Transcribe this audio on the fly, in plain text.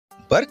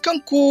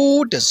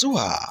Barkanku da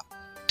zuwa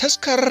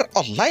taskar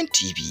online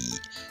TV,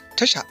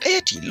 tasha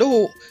ɗaya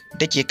tilo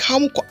da ke kawo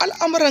muku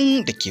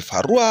al'amuran da ke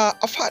faruwa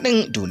a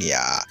faɗin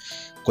duniya.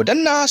 Ku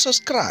danna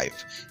subscribe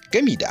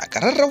gami da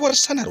ƙararrawar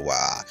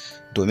sanarwa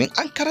domin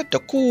an karar da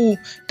ku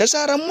da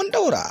zaran mun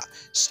daura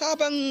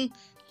sabon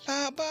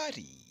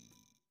labari.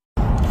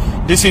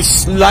 This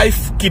is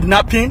life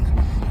kidnapping.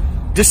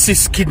 This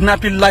is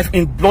kidnapping life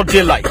in broad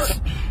daylight.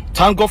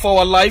 Thank God for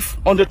our life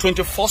on the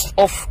 21st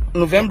of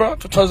November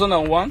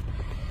 2001.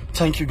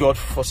 Thank you, God,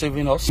 for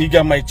saving us. You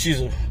got my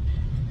Jesus.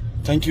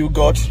 Thank you,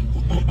 God.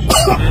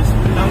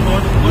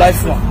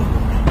 Life one.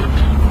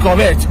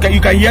 Correct. You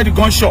can hear the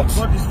gunshot.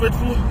 God is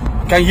faithful.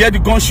 Can hear the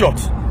gunshot.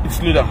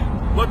 It's leader.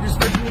 God is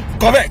faithful.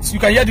 Correct. You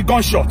can hear the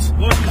gunshot.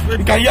 God is faithful.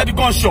 You can hear the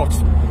gunshot.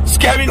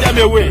 Scaring them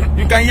away.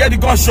 You can hear the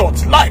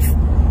gunshot. Life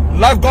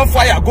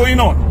gunfire going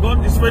on.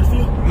 God is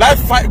faithful.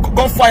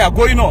 Gunfire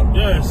going on.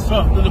 Yes,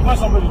 sir. To the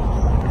past somebody.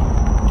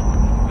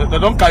 They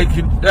don't carry.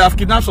 They have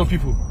kidnapped some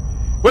people.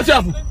 What's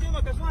happened?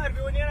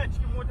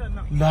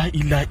 La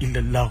ilaha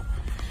illallah.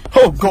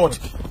 Oh God.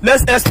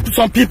 Let's ask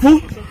some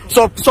people.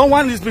 So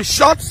someone is been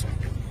shot.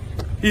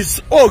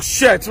 Is oh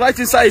shit right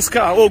inside his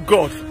car. Oh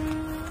God.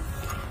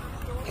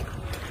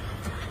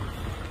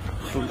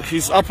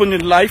 He's up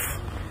in life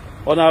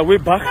on our way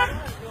back.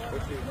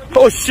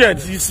 Oh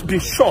shit, he's been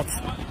shot.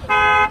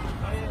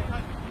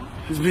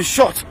 He's been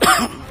shot.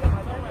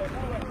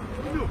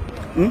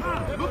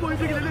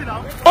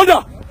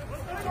 Order!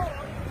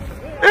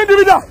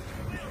 Individual!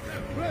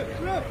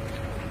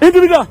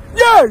 Individual!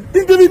 Yeah!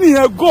 Individual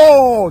here,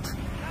 God!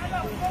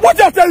 What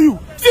did I tell you?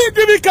 See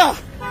individual!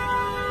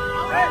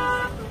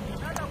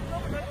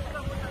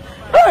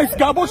 Hey, it's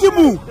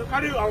Kaboshimu! They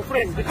carry our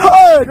friend.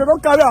 Hey, they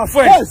don't carry our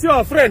friend. Yes,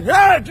 your friend.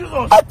 Hey, Jesus.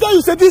 I tell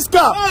you, say this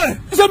car. Hey.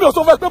 You say me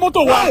also for motor.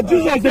 Hey,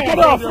 Jesus, they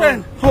carry our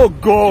friend. Oh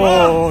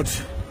God.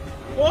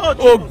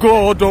 Oh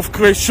God of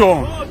creation.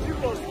 Oh,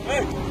 Jesus.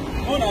 Hey,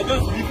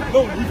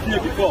 don't live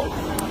here before.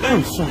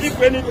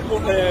 If any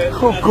people,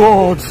 Oh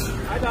God.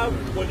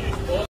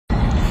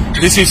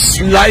 This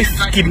is life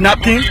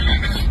kidnapping.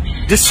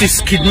 This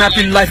is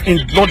kidnapping life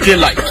in broad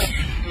daylight.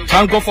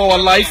 Thank God for our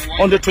life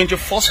on the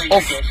 21st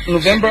of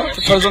November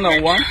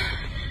 2001.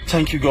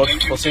 Thank you, God,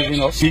 for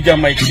saving us. You got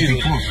my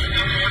Jesus.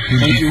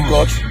 Thank you,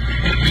 God.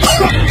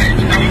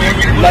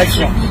 Life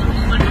one.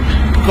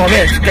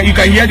 Correct. You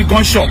can hear the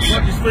gunshot.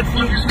 God is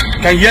faithful.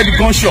 Can hear the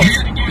gunshot.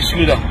 It's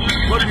leader.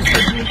 God is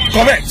faithful.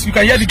 Correct. You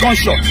can hear the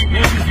gunshot.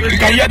 You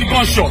can hear the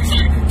gunshot.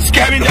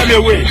 Scaring them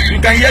away. You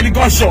can hear the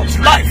gunshot.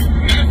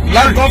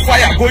 Life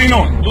gunfire going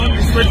on. God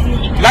is faithful.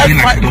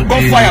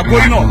 Gunfire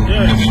going on.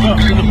 Yes, sir.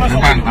 To the past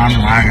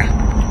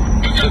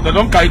somebody. They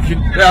don't carry.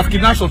 They have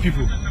kidnapped some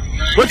people.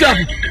 What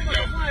happened?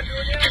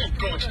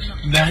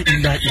 La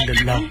ilaha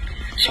illallah.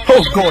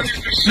 Oh God.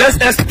 Let's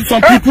ask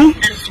some people.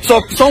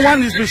 So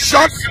someone is been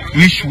shot.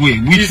 Which way?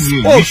 Which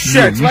way? Oh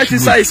shit! Right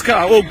inside his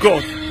car. Oh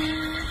God.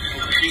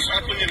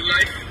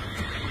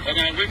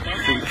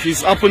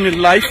 He's up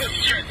in life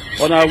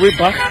on our way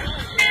back.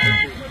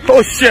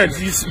 Oh shit!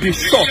 He's been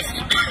shot.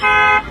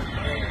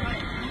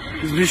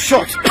 He's been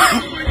shot.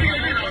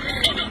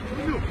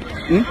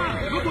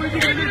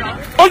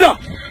 Order!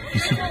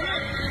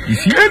 You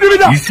see?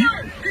 Individual! You see?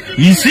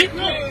 You see?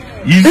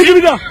 You see?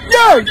 Individual!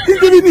 Yeah!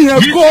 Individual here,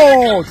 Yes.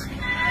 God!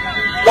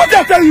 What did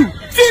I tell you?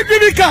 See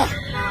individual!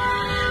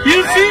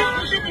 You see?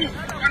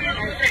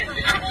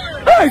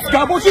 Hey, it's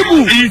Kaboshimu!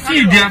 You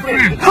see their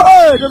friend.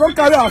 Hey, they don't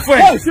carry our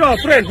friend! Yes, your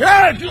friend.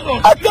 Hey,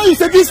 Jesus. I tell you,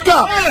 say this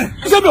car!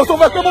 You say me also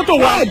for motor.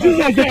 Hey,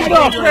 Jesus, they carry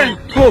our friend.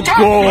 Oh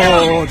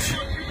God!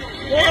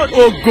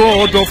 Oh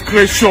God of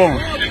creation!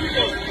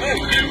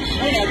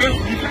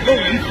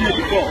 Don't live here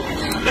before.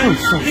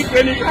 If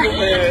any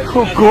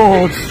people, Oh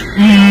God!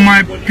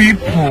 My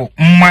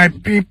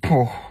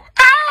people.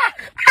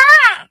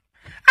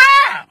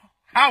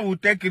 How will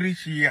take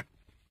rich here?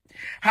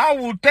 How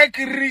will take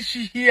rich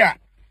here?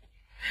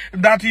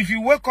 That if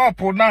you wake up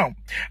now,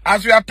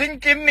 as you are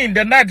thinking in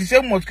the night, the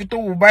same mosquito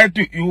will bite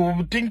you. You will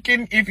be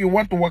thinking if you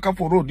want to walk up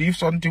a road, if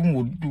something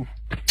would do.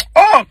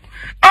 Oh!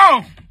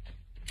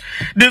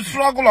 The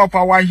struggle of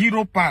our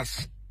hero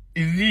past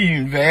is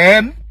in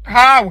vain.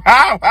 How?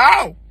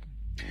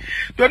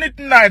 The only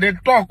thing that they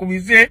talk, we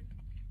say,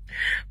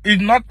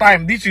 it's not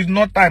time. This is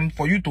not time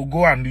for you to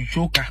go and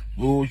show car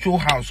or show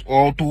house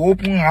or to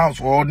open house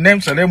or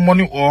name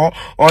ceremony or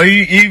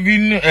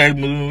even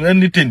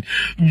anything.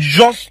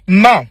 Just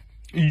now,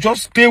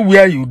 just stay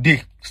where you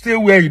did. Stay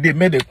where you did.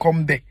 May they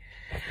come there.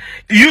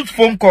 Use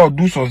phone call,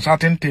 do some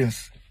certain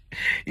things.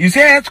 You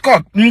say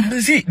escort.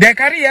 See, they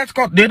carry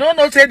escort. They don't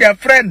know say their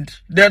friend.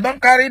 They don't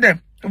carry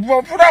them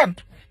for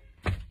front.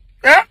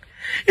 Yeah?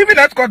 Even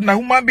escort na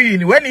human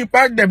being. When you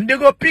pack them, they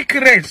go pick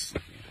race.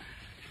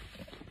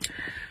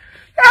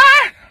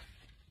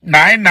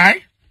 Nine,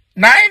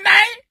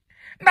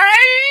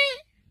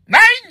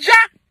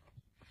 Jack.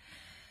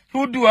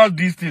 Who do all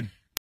these things?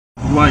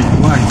 why?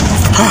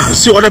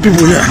 See other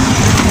people here.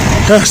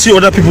 See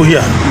other people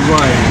here.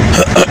 Why?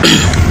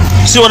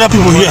 See other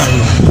people here.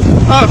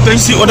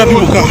 Thank you. Other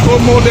people come.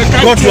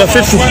 God, you are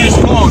faithful.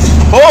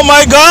 Oh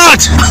my God!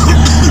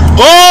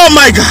 Oh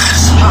my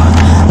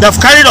God! They have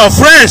carried our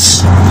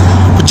friends.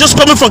 We're just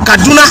coming from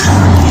Kaduna.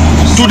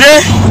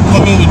 Today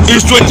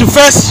is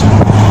 21st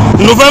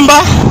November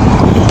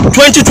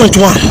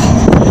 2021.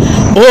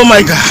 Oh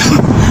my God!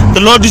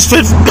 The Lord is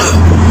faithful.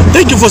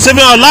 Thank you for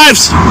saving our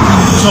lives.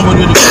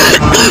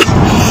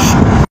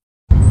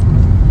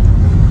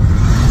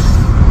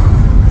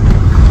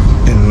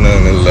 Inna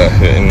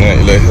lillahi wa inna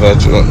ilayhi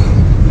raji'un.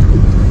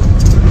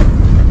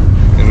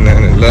 Inna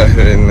lillahi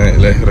wa inna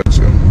ilayhi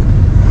raji'un.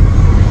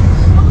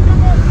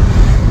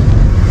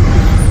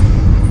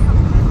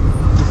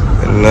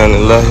 Inna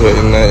lillahi wa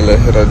inna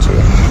ilayhi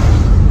raji'un.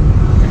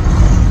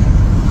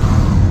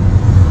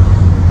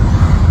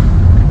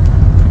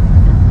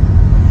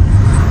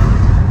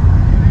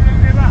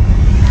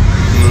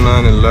 Inna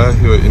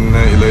lillahi wa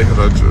inna ilayhi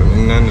raji'un.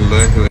 Inna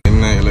lillahi wa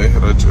inna ilayhi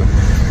raji'un.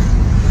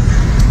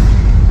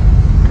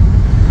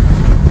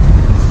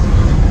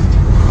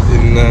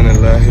 Inna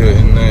lillahi wa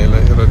inna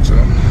ilayhi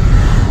raji'un.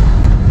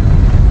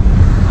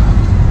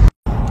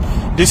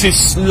 This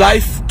is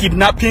life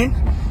kidnapping.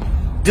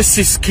 This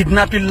is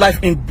kidnapping life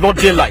in broad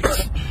daylight.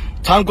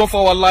 Thank God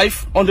for our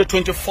life on the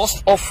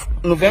 21st of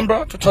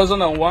November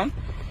 2001.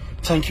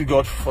 Thank you,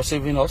 God, for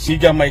saving us.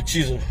 Giga my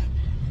chisel.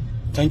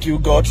 Thank you,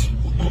 God.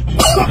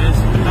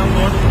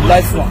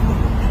 Life one.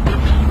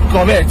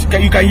 Correct.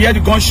 You can hear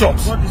the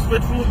gunshots. God is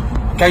faithful.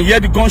 Can hear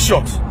the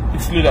gunshots.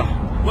 It's leader.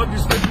 God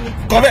is faithful.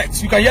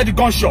 Correct. You can hear the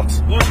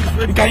gunshots. God is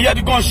faithful. You can hear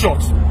the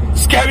gunshots.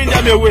 Scaring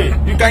them away.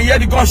 You can hear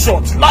the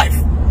gunshots. Live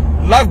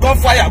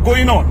gunfire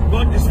going on.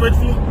 God is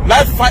faithful.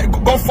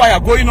 Gunfire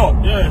going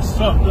on. Yes,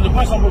 sir. They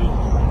find somebody.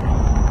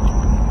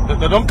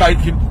 They don't carry.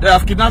 They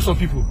have kidnapped some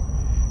people.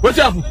 What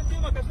happened?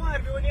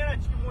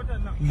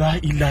 La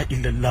ilaha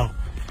illallah.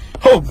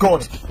 Oh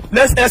God.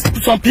 Let's ask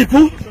some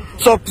people.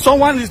 So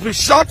someone has been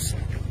shot.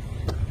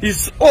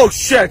 He's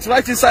shit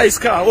right inside his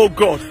car. Oh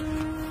God.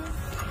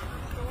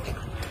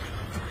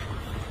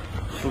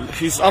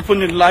 He's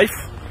happening life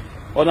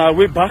on our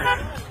way back.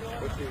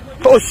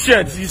 Oh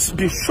shit, he's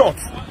been shot.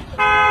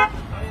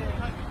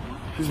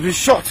 He's been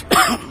shot.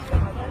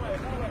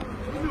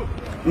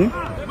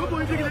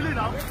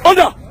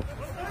 Under!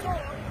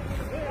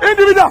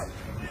 Individual!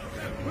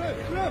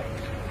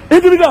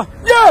 Individual!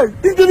 Yeah!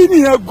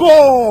 Individual!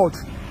 God!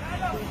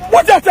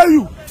 What did I tell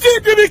you?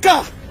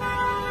 Individual!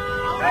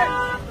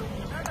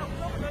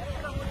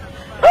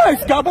 Hey,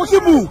 it's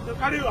Gaboshibu! They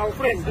carry our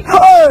friend.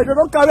 Hey, they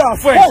don't carry our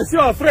friend. Yes,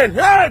 your friend.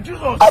 Hey,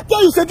 Jesus. I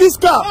tell you, say this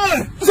car.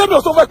 You say me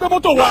also like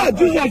motor.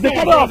 Jesus, they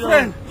carry our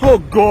friend. Oh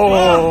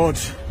God.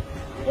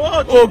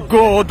 Oh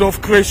God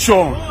of creation.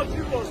 Oh,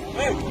 Jesus.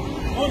 Hey,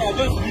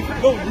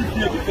 don't live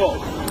here before.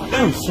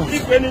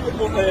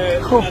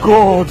 Oh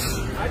God.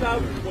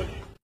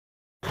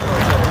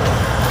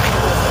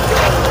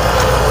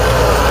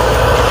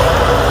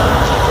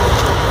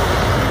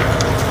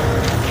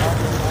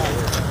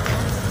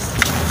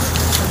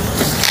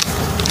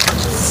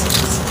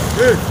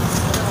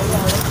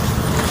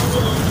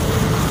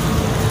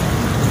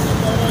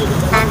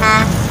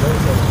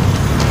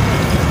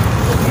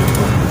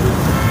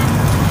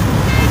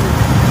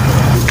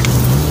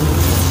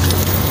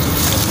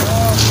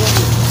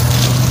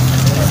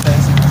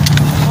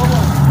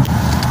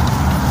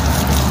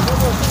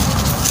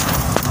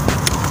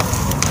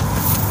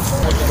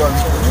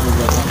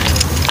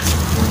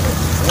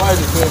 Why is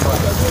it going back?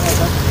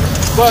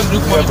 Go and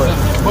look for it.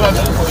 Go and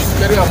look for it.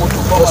 Carry a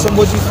motor. But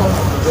somebody from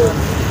the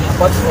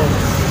apart from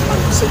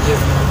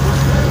Jeff.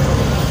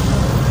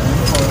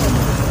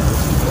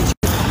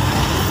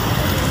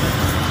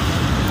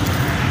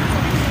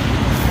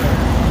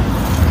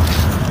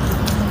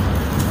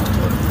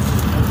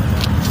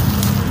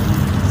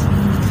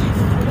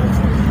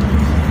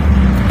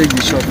 Take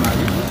the shot now.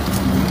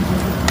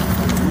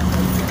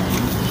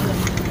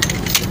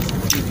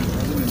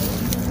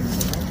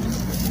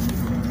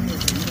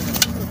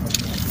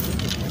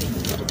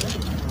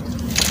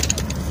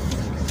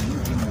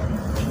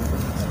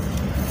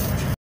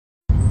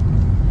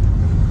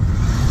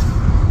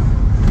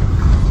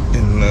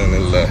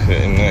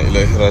 Inna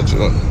ilayhi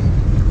raji'un.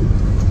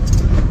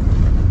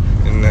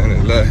 Inna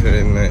lillahi wa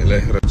inna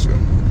ilayhi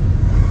raji'un.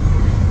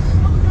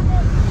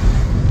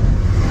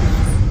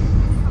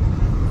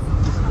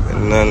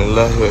 Inna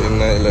lillahi wa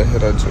inna ilayhi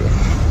raji'un.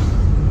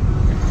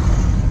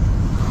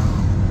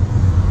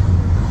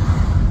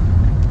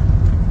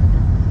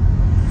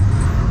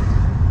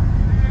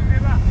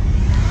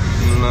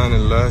 Inna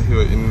lillahi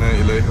wa inna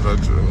ilayhi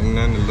raji'un.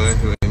 Inna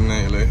lillahi wa inna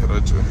ilayhi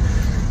raji'un.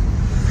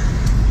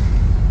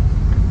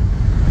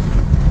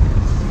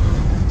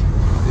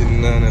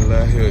 Inna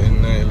lillahi wa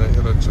inna ilayhi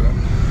raji'un.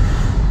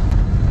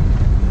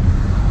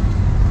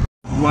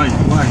 Why?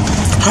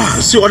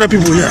 See other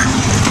people here.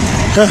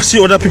 See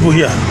other people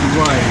here.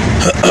 Why?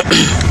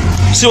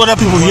 See other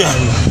people here.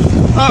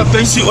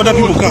 See other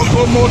people come.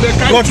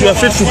 God, you are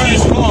faithful.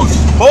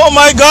 Oh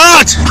my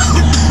God!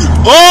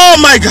 Oh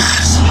my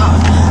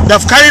God! They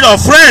have carried our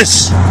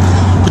friends.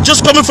 We're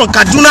just coming from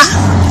Kaduna.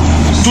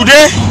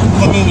 Today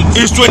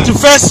is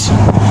 21st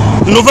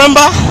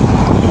November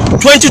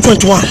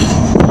 2021.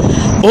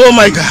 Oh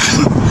my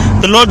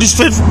God. The Lord is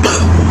faithful.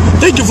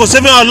 Thank you for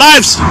saving our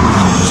lives.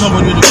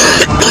 Somebody